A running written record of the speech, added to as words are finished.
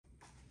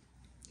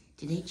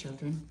Today,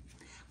 children,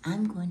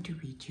 I'm going to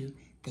read you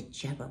the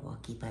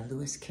Jabberwocky by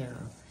Lewis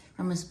Carroll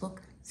from his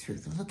book, Through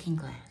the Looking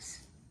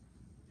Glass.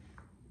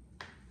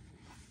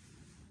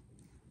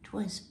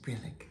 'Twas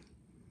brillig,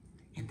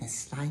 and the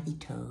slithy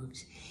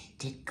toves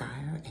did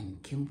gyre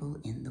and gimble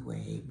in the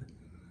wabe.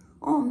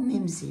 All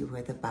mimsy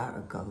were the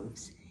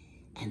borogoves,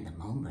 and the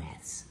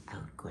mome-raths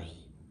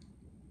outgrabe.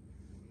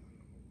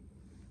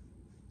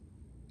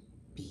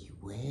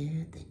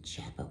 Beware the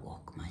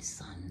Jabberwock, my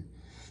son,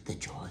 the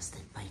jaws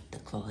that bite, the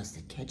claws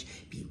that catch.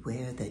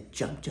 Beware the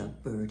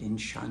jub-jub bird, and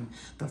shun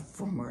the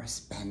frumorous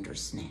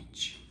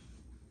bandersnatch.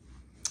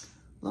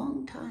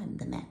 Long time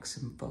the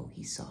maxim foe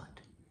he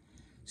sought,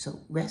 so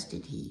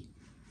rested he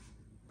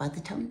by the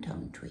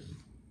tum-tum tree,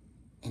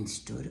 and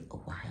stood a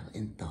while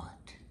in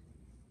thought.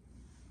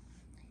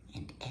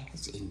 And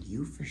as in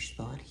youfish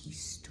thought he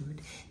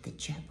stood, the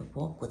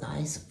Jabberwock with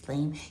eyes of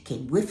flame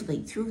came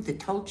whiffling through the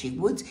tulgey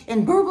woods,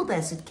 and burbled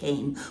as it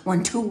came.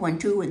 1, 2, 1,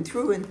 2, and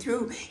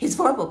through his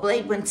vorpal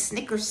blade went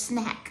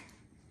snicker-snack.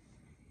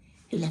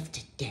 He left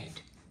it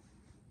dead,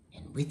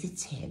 and with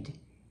its head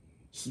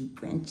he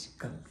went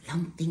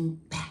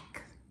galumphing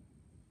back.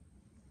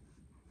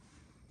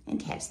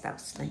 And hast thou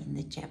slain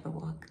the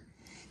Jabberwock?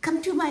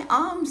 Come to my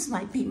arms,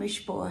 my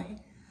beamish boy.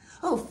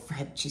 Oh,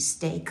 frabjous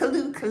stay,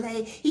 callooh,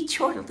 callay, he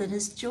chortled in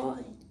his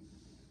joy.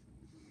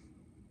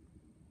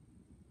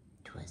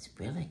 'Twas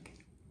brillig,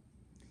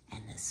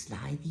 and the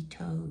slithy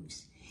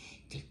toves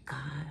did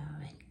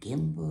gyre and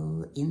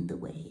gimble in the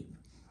wabe.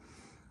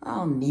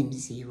 All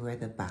mimsy were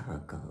the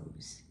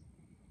borogoves,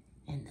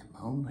 and the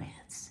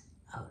mome-raths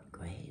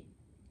outgrabe.